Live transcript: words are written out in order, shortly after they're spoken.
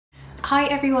Hi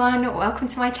everyone, welcome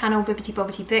to my channel Bibbidi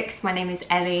Bobbidi Books. My name is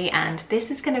Ellie and this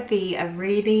is going to be a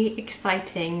really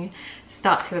exciting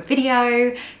start to a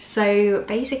video. So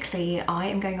basically I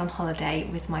am going on holiday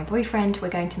with my boyfriend. We're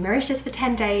going to Mauritius for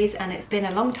 10 days and it's been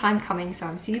a long time coming, so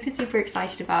I'm super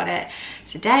excited about it.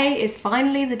 Today is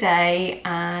finally the day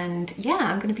and yeah,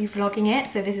 I'm going to be vlogging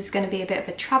it. So this is going to be a bit of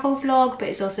a travel vlog, but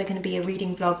it's also going to be a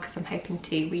reading vlog because I'm hoping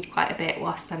to read quite a bit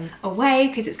whilst I'm away,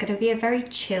 because it's going to be a very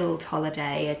chilled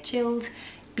holiday, a chilled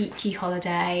beachy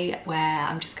holiday where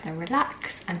I'm just going to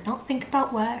relax and not think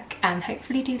about work and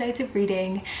hopefully do loads of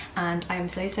reading. And I am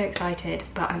so excited,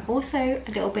 but I'm also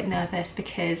a little bit nervous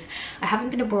because I haven't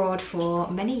been abroad for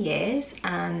many years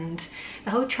and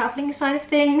the whole traveling side of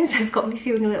things has got me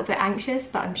feeling a little bit anxious,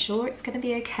 but I'm sure it's going to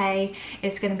be okay.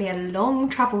 It's going to be a long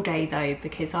travel day though,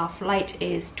 because our flight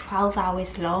is 12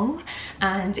 hours long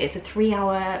and it's a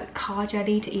 3-hour car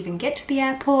journey to even get to the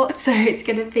airport, so it's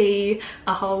going to be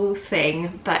a whole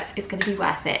thing, but it's going to be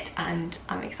worth it and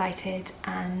I'm excited.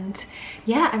 And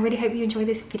yeah, I really hope you enjoy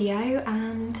this video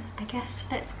and I guess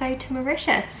let's go to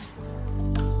Mauritius.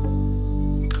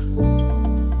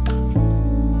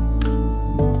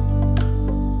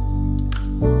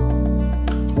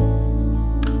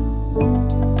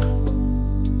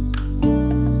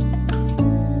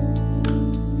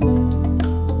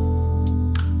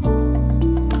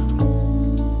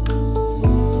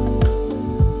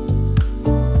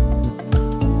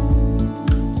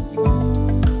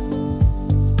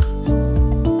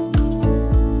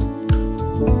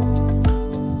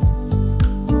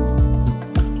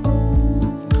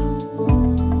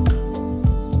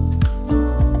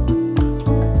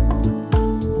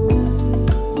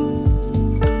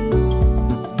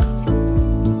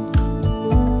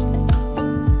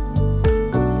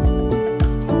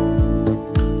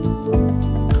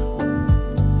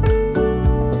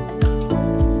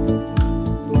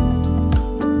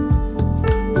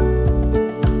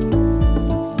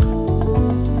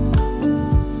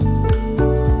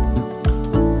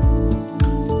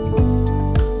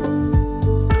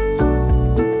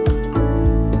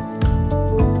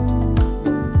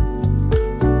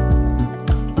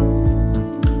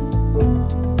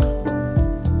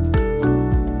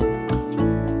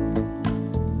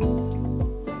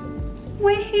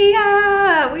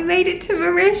 We made it to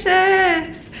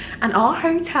Mauritius and our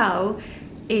hotel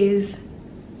is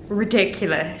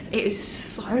ridiculous. It is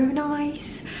so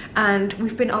nice and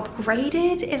we've been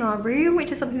upgraded in our room,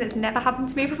 which is something that's never happened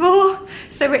to me before.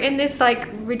 So we're in this like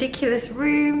ridiculous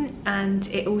room and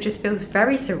it all just feels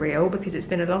very surreal because it's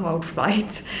been a long old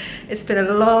flight. It's been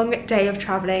a long day of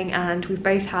traveling and we've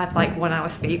both had like 1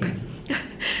 hour sleep.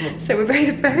 So we're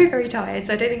both very tired,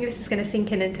 so I don't think this is going to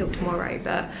sink in until tomorrow,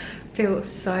 but feel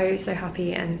so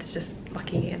happy and just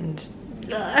lucky and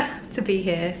to be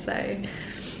here. So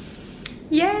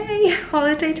yay,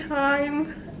 holiday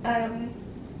time.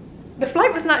 The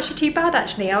flight wasn't actually too bad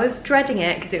actually. I was dreading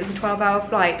it because it was a 12-hour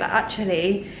flight, but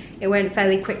actually it went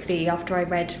fairly quickly after I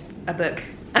read a book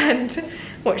and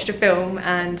watched a film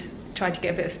and tried to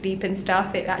get a bit of sleep and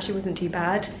stuff. It actually wasn't too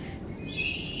bad.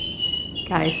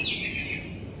 Guys,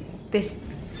 this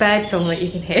bird song that you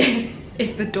can hear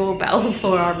is the doorbell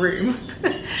for our room.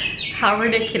 How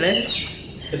ridiculous.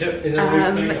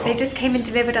 They just came and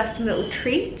delivered us some little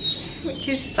treats, which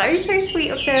is so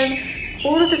sweet of them.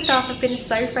 All of the staff have been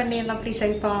so friendly and lovely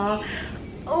so far.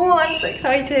 Oh, I'm so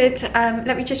excited.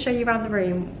 Let me just show you around the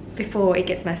room before it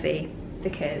gets messy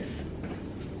because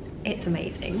it's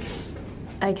amazing.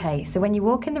 Okay, so when you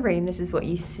walk in the room, this is what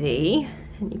you see,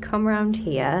 and you come around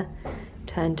here,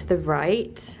 turn to the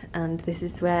right, and this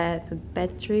is where the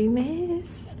bedroom is.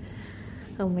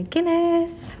 Oh my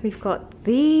goodness, we've got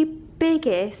the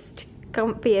biggest,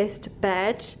 comfiest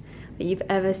bed that you've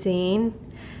ever seen.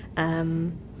 A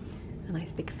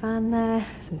nice big fan there,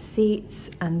 some seats,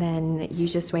 and then you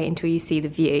just wait until you see the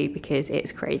view because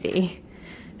it's crazy.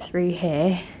 Through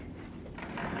here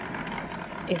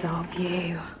is our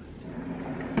view.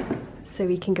 So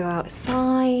we can go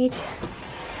outside.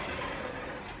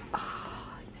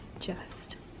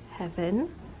 Just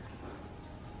heaven.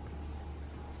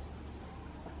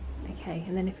 Okay,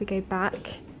 and then if we go back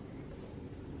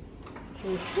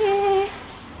through here,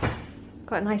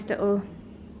 got a nice little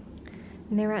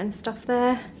mirror and stuff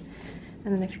there.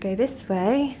 And then if we go this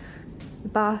way, the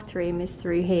bathroom is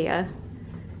through here.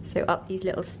 So up these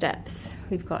little steps,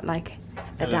 we've got like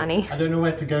a Danny. I don't know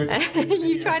where to go to.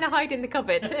 You're trying to hide in the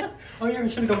cupboard. Oh yeah, we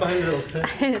should have gone behind the little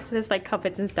curtain. So there's like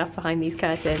cupboards and stuff behind these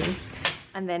curtains.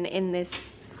 And then in this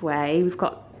way, we've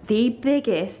got the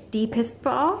biggest, deepest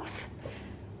bath.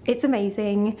 It's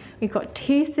amazing. We've got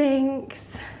 2 sinks,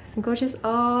 some gorgeous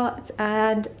art,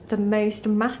 and the most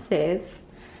massive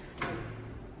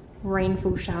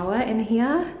rainfall shower in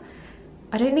here.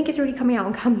 I don't think it's really coming out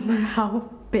on camera how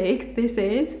big this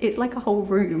is. It's like a whole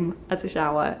room as a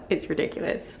shower. It's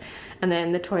ridiculous. And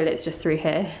then the toilet's just through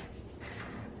here.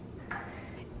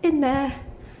 In there.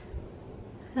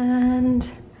 And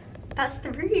that's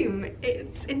the room.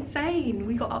 It's insane.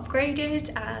 We got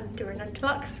upgraded and we're in a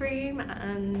deluxe room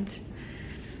and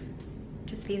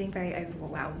just feeling very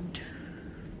overwhelmed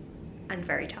and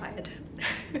very tired.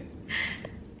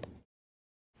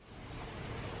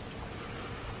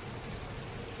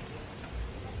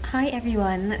 Hi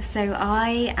everyone, so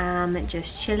I am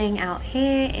just chilling out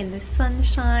here in the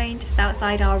sunshine just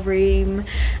outside our room,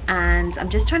 and I'm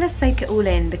just trying to soak it all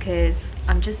in because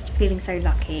I'm just feeling so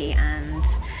lucky. And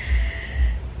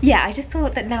yeah, I just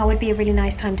thought that now would be a really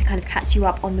nice time to kind of catch you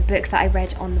up on the book that I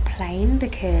read on the plane,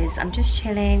 because I'm just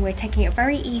chilling. We're taking it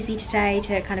very easy today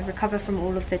to kind of recover from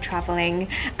all of the traveling,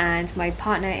 and my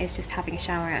partner is just having a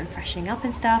shower and freshening up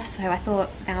and stuff, so I thought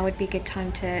now would be a good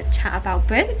time to chat about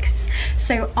books.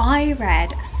 So I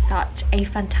read such a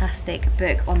fantastic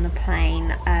book on the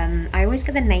plane. I always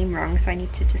get the name wrong, so I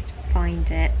need to just find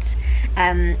it.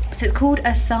 So it's called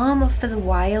A Psalm for the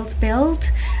Wild Build,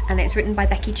 and it's written by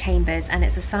Becky Chambers, and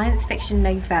it's a science fiction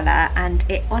novella, and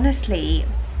it honestly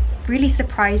really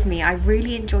surprised me. I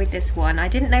really enjoyed this one. I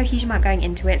didn't know a huge amount going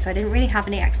into it, so I didn't really have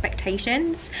any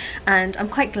expectations, and I'm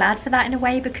quite glad for that in a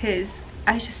way, because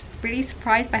I was just really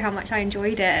surprised by how much I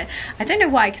enjoyed it. I don't know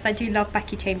why, because I do love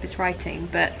Becky Chambers' writing,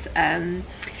 but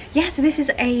yeah, so this is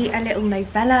a little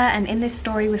novella, and in this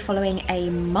story we're following a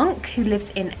monk who lives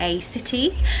in a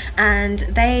city, and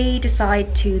they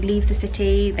decide to leave the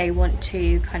city. They want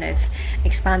to kind of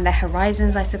expand their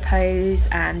horizons, I suppose,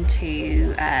 and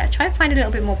to try and find a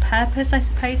little bit more purpose, I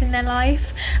suppose, in their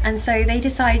life. And so they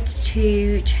decide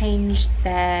to change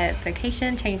their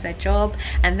vocation, change their job,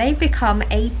 and they become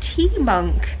a tea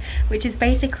monk, which is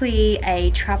basically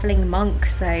a traveling monk.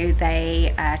 So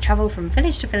they travel from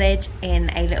village to village in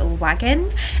a little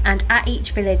wagon, and at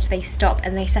each village they stop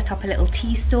and they set up a little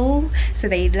tea stall. So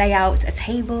they lay out a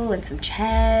table and some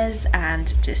chairs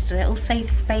and just a little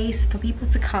safe space for people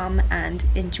to come and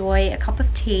enjoy a cup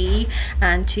of tea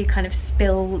and to kind of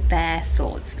spill their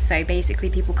thoughts. So basically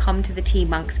people come to the tea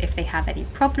monks if they have any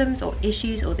problems or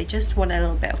issues, or they just want a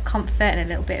little bit of comfort and a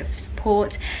little bit of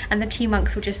support, and the tea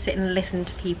monks will just sit and listen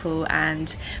to people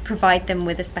and provide them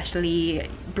with a specially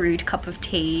brewed cup of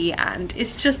tea, and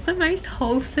it's just the most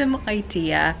wholesome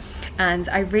idea. And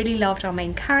I really loved our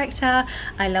main character.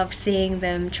 I loved seeing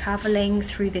them traveling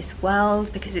through this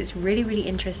world because it's really, really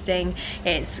interesting.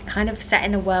 It's kind of set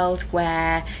in a world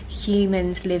where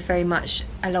humans live very much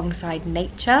alongside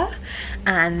nature,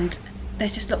 and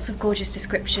there's just lots of gorgeous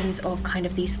descriptions of kind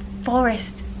of these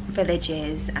forest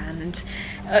villages, and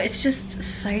it's just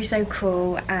so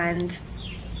cool. And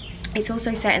it's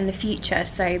also set in the future,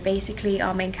 so basically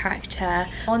our main character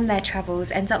on their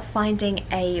travels ends up finding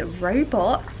a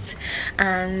robot,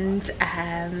 and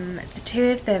the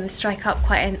two of them strike up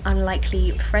quite an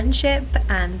unlikely friendship,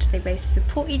 and they both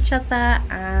support each other,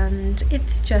 and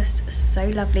it's just so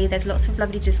lovely. There's lots of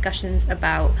lovely discussions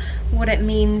about what it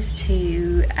means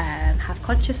to have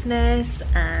consciousness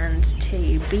and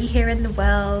to be here in the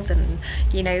world, and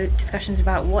you know, discussions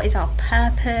about what is our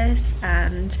purpose.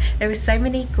 And there were so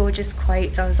many gorgeous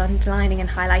quotes. I was underlining and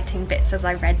highlighting bits as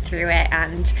I read through it,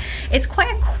 and it's quite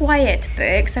a quiet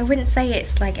book, so I wouldn't say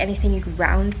it's like anything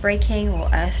groundbreaking or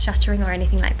earth-shattering or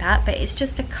anything like that, but it's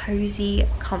just a cozy,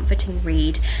 comforting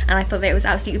read, and I thought that it was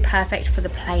absolutely perfect for the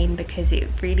plane because it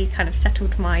really kind of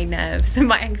settled my nerves and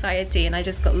my anxiety, and I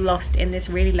just got lost in this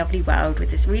really lovely world with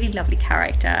this really lovely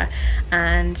character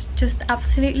and just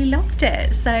absolutely loved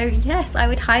it. So yes, I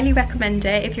would highly recommend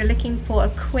it if you're looking for a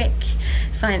quick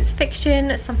science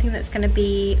fiction, something that's going to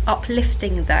be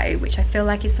uplifting though, which I feel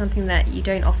like is something that you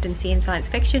don't often see in science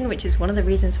fiction, which is one of the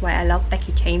reasons why I love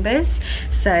Becky Chambers.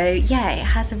 So yeah, it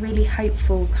has a really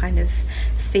hopeful kind of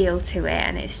feel to it,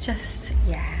 and it's just,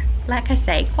 yeah, like I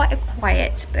say, quite a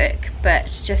quiet book, but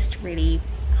just really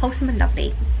wholesome and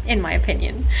lovely in my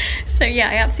opinion. So yeah,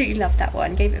 I absolutely loved that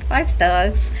one, gave it 5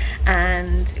 stars,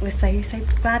 and was so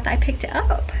glad that I picked it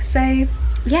up. So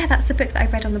yeah, that's the book that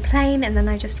I read on the plane, and then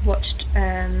I just watched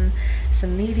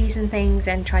some movies and things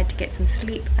and tried to get some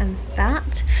sleep and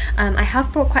that. I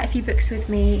have brought quite a few books with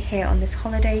me here on this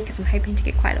holiday because I'm hoping to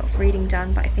get quite a lot of reading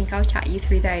done, but I think I'll chat you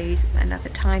through those another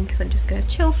time because I'm just going to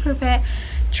chill for a bit,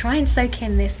 try and soak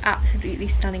in this absolutely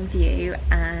stunning view,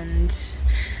 and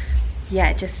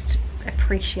yeah, just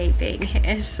appreciate being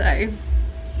here. So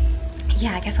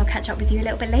yeah, I guess I'll catch up with you a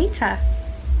little bit later.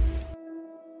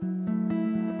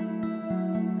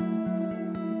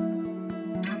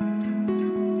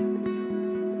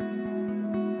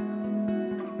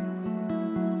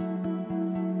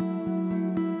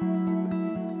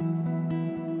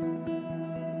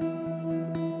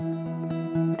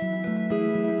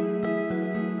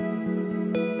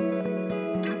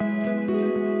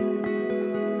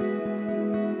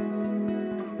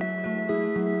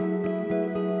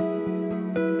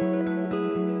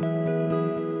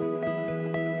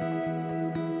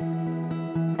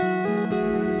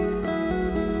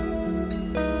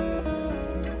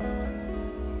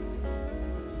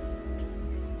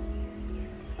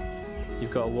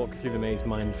 you've got to walk through the maze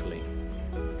mindfully.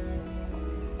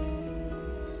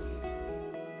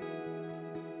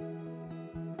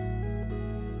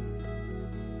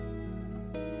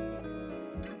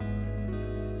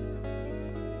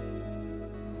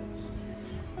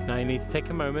 Now you need to take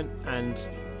a moment and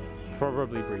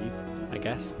probably breathe, I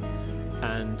guess,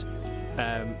 and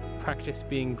practice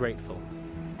being grateful.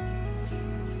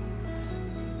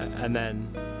 And then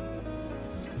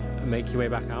make your way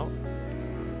back out.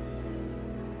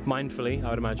 Mindfully, I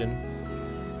would imagine.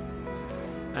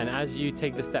 And as you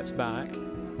take the steps back,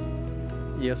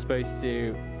 you're supposed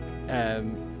to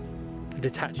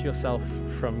detach yourself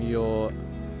from your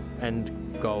end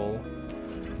goal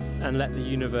and let the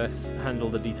universe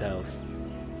handle the details.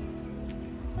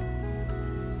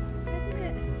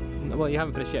 Well, you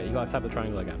haven't finished yet. You got to tap the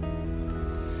triangle again.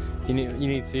 You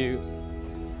need to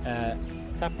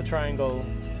tap the triangle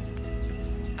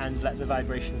and let the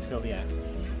vibrations fill the air.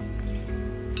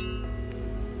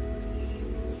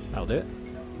 That'll do it.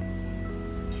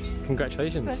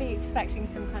 Congratulations. Fully expecting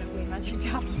some kind of weird magic to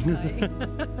happen today.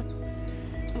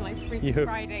 Some like Freaky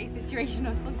Friday situation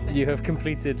or something. You have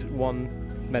completed one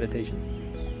meditation.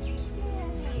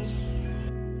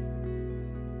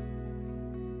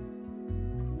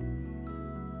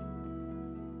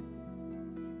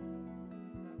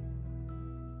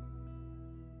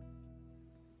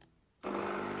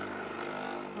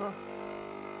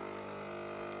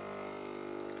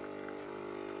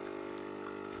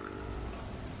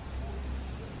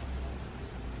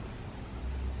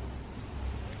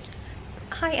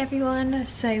 Hi everyone,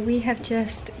 so we have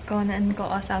just gone and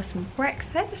got ourselves some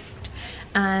breakfast,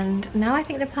 and now I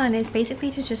think the plan is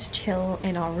basically to just chill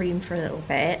in our room for a little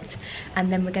bit,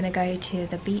 and then we're going to go to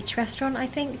the beach restaurant, I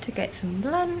think, to get some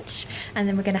lunch, and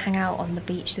then we're going to hang out on the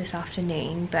beach this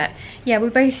afternoon. But yeah, we're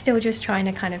both still just trying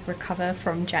to kind of recover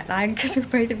from jet lag because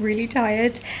we're both really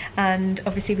tired, and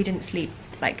obviously we didn't sleep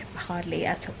like hardly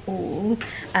at all,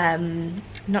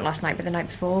 not last night but the night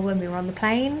before when we were on the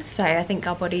plane, so I think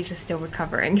our bodies are still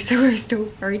recovering, so we're still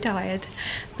very tired.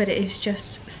 But it is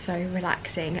just so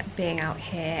relaxing being out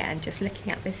here and just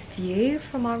looking at this view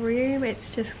from our room. It's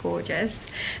just gorgeous.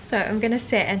 So I'm gonna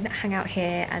sit and hang out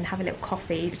here and have a little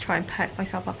coffee to try and perk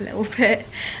myself up a little bit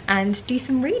and do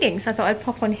some reading. So I thought I'd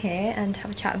pop on here and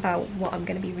have a chat about what I'm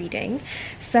going to be reading.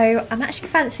 So I'm actually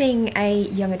fancying a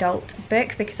young adult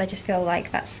book because I just feel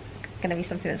like that's going to be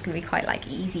something that's going to be quite like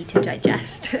easy to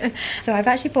digest. So I've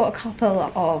actually brought a couple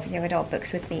of young adult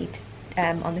books with me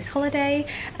on this holiday.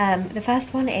 The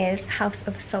first one is House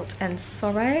of Salt and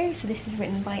Sorrow. So this is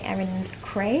written by Erin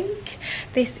Craig.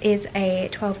 This is a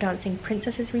 12 Dancing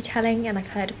Princesses retelling, and I've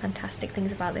heard fantastic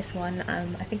things about this one.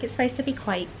 I think it's supposed to be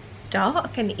quite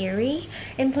dark and eerie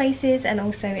in places, and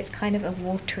also it's kind of a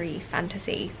watery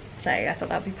fantasy, so I thought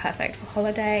that would be perfect for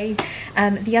holiday.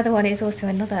 The other one is also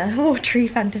another watery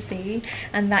fantasy,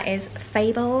 and that is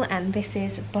Fable, and this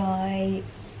is by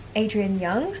Adrian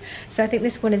Young. So I think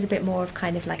this one is a bit more of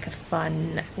kind of like a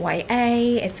fun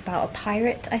YA. It's about a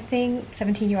pirate, I think,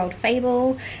 17-year-old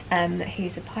Fable,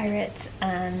 who's a pirate,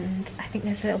 and I think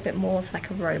there's a little bit more of like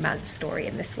a romance story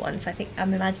in this one. So I think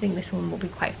I'm imagining this one will be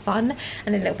quite fun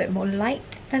and a little bit more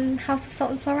light than House of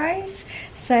Salt and Sorrows.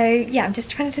 So yeah, I'm just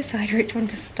trying to decide which one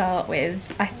to start with.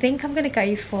 I think I'm going to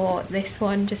go for this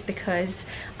one just because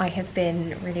I have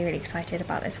been really excited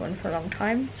about this one for a long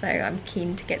time, so I'm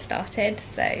keen to get started.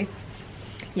 So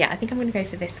yeah, I think I'm going to go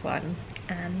for this one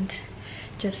and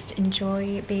just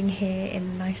enjoy being here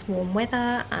in nice warm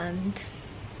weather. And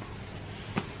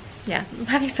yeah, I'm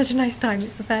having such a nice time.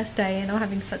 It's the first day and I'm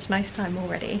having such a nice time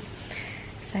already.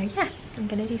 So yeah, I'm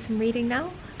going to do some reading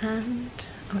now and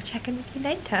I'll check in with you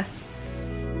later.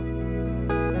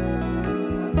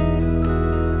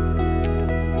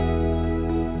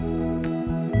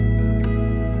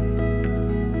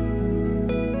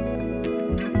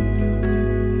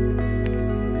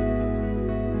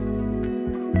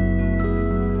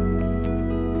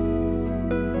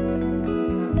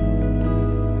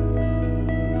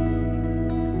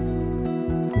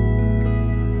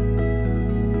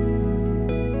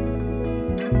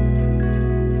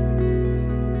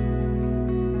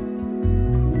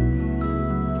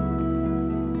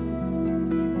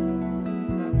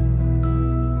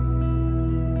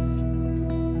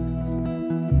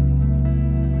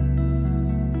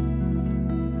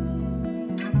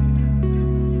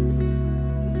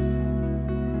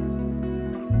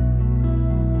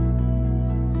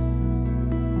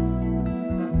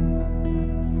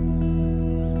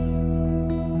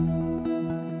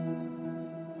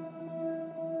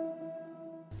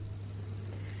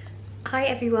 Hi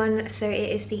everyone, so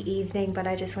it is the evening, but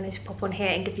I just wanted to pop on here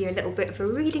and give you a little bit of a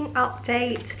reading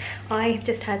update. I've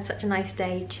just had such a nice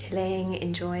day chilling,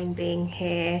 enjoying being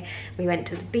here. We went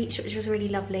to the beach, which was really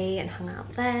lovely, and hung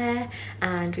out there,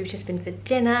 and we've just been for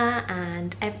dinner,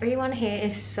 and everyone here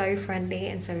is so friendly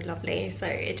and so lovely, so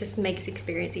it just makes the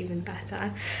experience even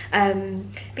better.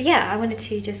 But yeah, I wanted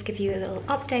to just give you a little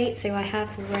update. So I have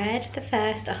read the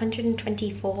first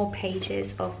 124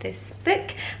 pages of this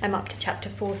book. I'm up to chapter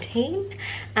 14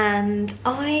 and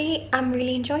I am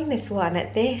really enjoying this one.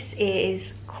 This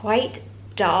is quite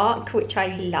dark, which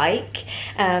I like.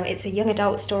 It's a young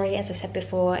adult story, as I said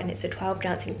before, and it's a 12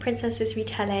 Dancing Princesses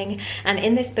retelling. And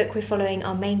in this book we're following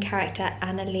our main character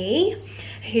Annalie,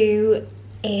 who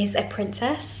is a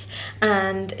princess,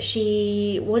 and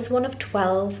she was one of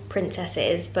 12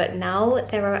 princesses, but now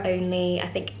there are only, I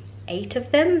think, 8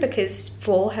 of them, because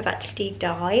 4 have actually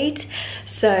died.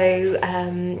 So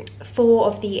 4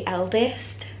 of the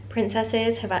eldest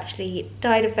princesses have actually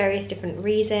died of various different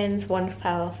reasons. One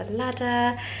fell off a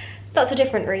ladder, lots of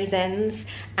different reasons,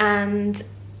 and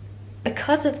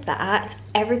because of that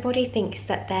everybody thinks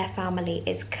that their family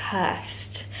is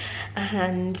cursed,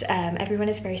 and everyone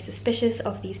is very suspicious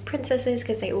of these princesses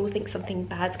because they all think something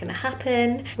bad's gonna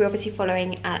happen. We're obviously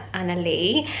following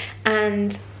Annalie,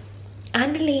 and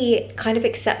Annalie kind of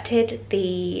accepted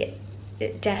the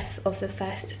death of the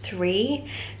first 3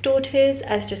 daughters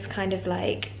as just kind of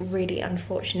like really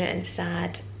unfortunate and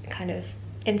sad kind of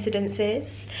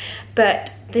incidences.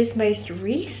 But this most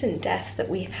recent death that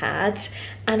we've had,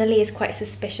 Annalie is quite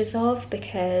suspicious of,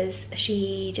 because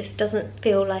she just doesn't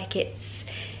feel like it's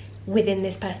within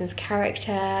this person's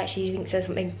character. She thinks there's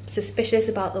something suspicious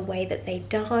about the way that they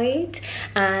died,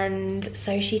 and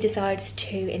so she decides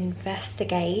to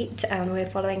investigate, and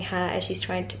we're following her as she's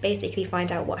trying to basically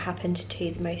find out what happened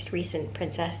to the most recent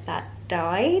princess that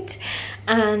died.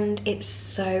 And it's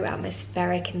so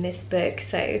atmospheric in this book.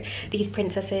 So these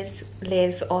princesses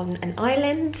live on an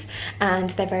island and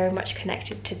they're very much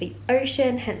connected to the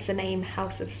ocean, hence the name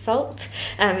House of Salt.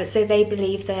 So they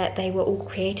believe that they were all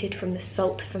created from the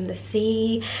salt from the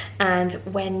sea, and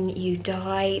when you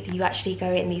die you actually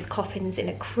go in these coffins in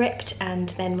a crypt, and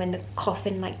then when the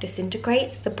coffin like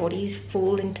disintegrates, the bodies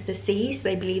fall into the sea, so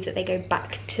they believe that they go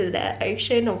back to the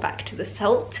ocean or back to the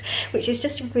salt, which is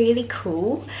just really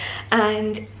cool.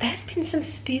 And there's been some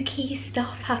spooky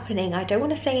stuff happening. I don't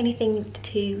want to say anything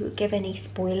to give any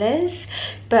spoilers,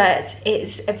 but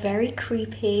it's a very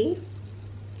creepy,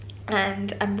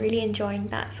 and I'm really enjoying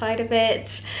that side of it,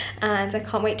 and I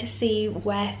can't wait to see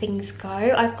where things go.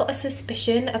 I've got a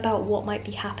suspicion about what might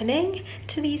be happening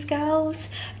to these girls,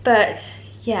 but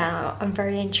yeah, I'm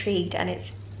very intrigued, and it's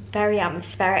very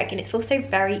atmospheric, and it's also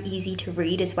very easy to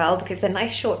read as well because they're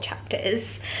nice short chapters.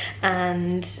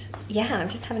 And yeah, I'm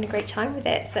just having a great time with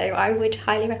it, so I would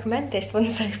highly recommend this one,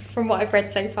 so from what I've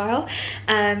read so far,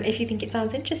 if you think it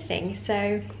sounds interesting.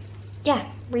 So yeah,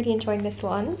 really enjoying this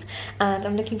one, and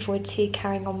I'm looking forward to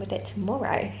carrying on with it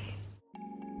tomorrow.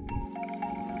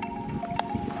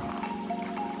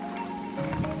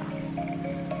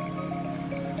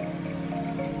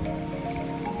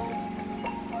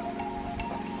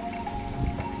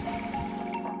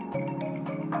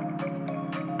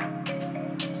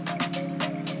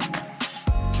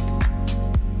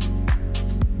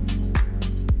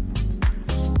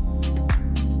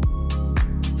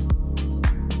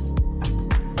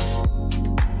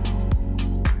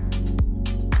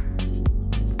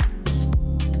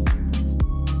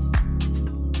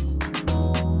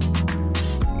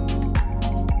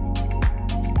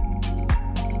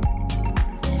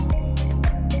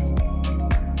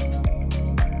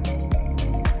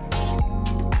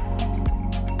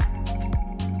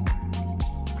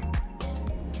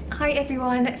 Hi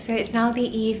everyone, so it's now the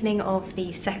evening of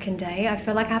the second day. I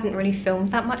feel like I haven't really filmed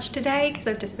that much today because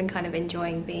I've just been kind of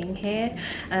enjoying being here,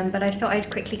 but I thought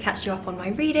I'd quickly catch you up on my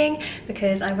reading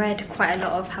because I read quite a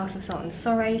lot of House of Salt and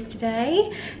Sorrows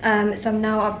today. So I'm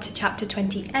now up to chapter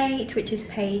 28, which is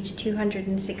page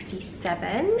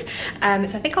 267. So I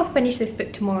think I'll finish this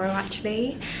book tomorrow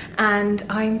actually, and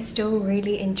I'm still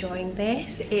really enjoying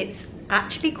this. It's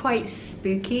actually quite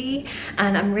spooky,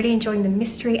 and I'm really enjoying the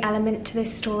mystery element to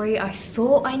this story. I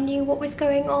thought I knew what was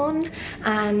going on,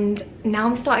 and now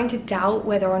I'm starting to doubt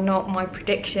whether or not my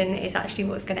prediction is actually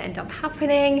what's going to end up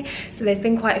happening. So there's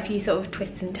been quite a few sort of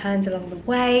twists and turns along the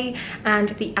way, and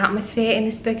the atmosphere in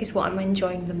this book is what I'm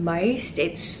enjoying the most.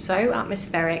 It's so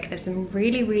atmospheric. There's some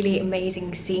really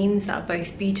amazing scenes that are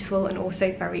both beautiful and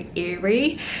also very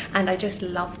eerie, and I just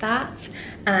love that.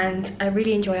 and I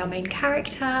really enjoy our main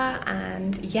character,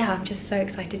 and yeah, I'm just so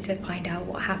excited to find out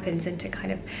what happens and to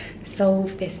kind of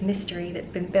solve this mystery that's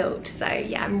been built. So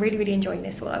yeah, I'm really enjoying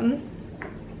this one.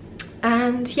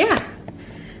 And yeah,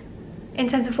 in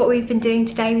terms of what we've been doing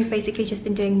today, we've basically just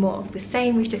been doing more of the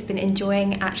same. We've just been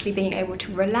enjoying actually being able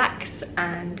to relax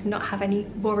and not have any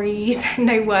worries,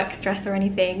 no work stress or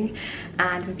anything.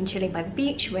 And we've been chilling by the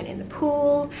beach, we went in the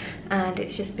pool, and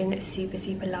it's just been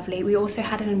super lovely. We also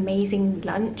had an amazing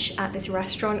lunch at this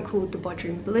restaurant called the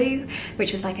Bodrum Blue,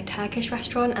 which was like a Turkish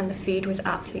restaurant, and the food was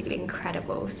absolutely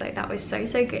incredible. So that was so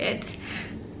good.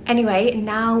 Anyway,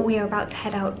 now we are about to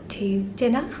head out to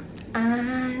dinner,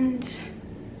 and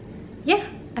yeah,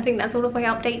 I think that's all of my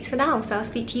updates for now, so I'll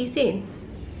speak to you soon.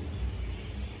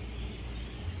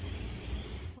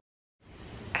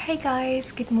 Hey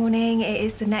guys, good morning. It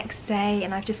is the next day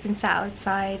and I've just been sat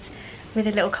outside with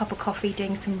a little cup of coffee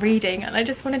doing some reading, and I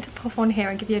just wanted to pop on here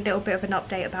and give you a little bit of an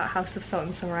update about House of Salt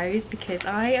and Sorrows, because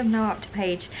I am now up to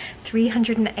page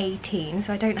 318,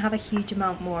 so I don't have a huge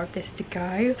amount more of this to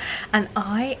go, and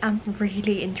I am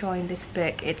really enjoying this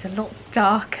book. It's a lot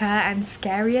darker and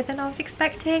scarier than I was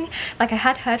expecting. Like, I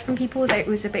had heard from people that it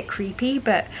was a bit creepy,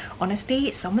 but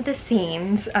honestly some of the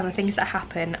scenes and the things that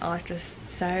happen are just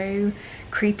so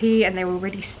creepy, and they will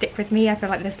really stick with me. I feel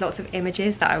like there's lots of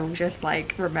images that I will just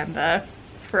like remember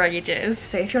for ages.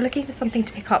 So if you're looking for something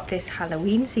to pick up this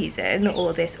Halloween season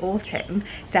or this autumn,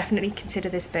 definitely consider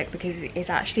this book, because it is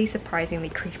actually surprisingly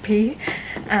creepy.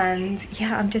 And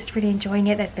yeah, I'm just really enjoying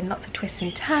it. There's been lots of twists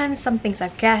and turns, some things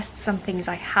I've guessed, some things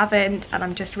I haven't, and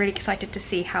I'm just really excited to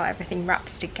see how everything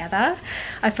wraps together.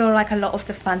 I feel like a lot of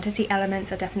the fantasy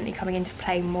elements are definitely coming into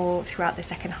play more throughout the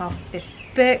second half of this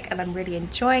book, and I'm really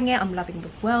enjoying it. I'm loving the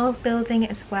world building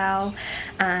as well,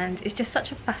 and it's just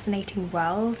such a fascinating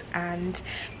world, and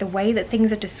the way that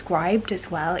things are described as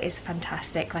well is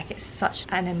fantastic. Like, it's such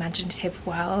an imaginative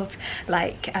world.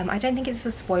 Like, I don't think it's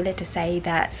a spoiler to say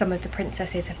that some of the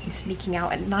princesses have been sneaking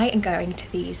out at night and going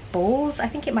to these balls. I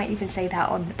think it might even say that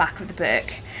on the back of the book,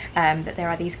 that there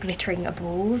are these glittering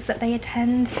balls that they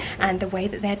attend, and the way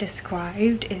that they're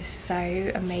described is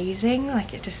so amazing.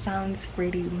 Like, it just sounds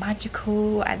really magical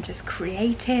and just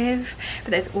creative, but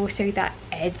there's also that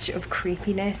edge of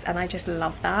creepiness, and I just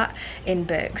love that in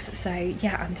books. So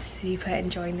yeah, I'm super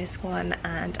enjoying this one,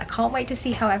 and I can't wait to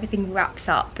see how everything wraps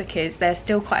up, because there's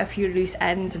still quite a few loose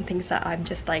ends and things that I'm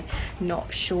just like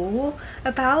not sure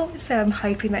about. So I'm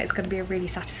hoping that it's going to be a really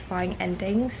satisfying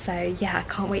ending. So yeah,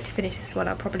 I can't wait to finish this one.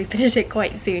 I'll probably finish it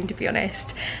quite soon, to be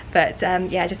honest. But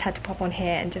yeah, I just had to pop on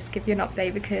here and just give you an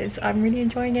update because I'm really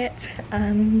enjoying it,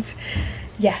 and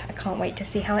yeah, I can't wait to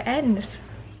see how it ends.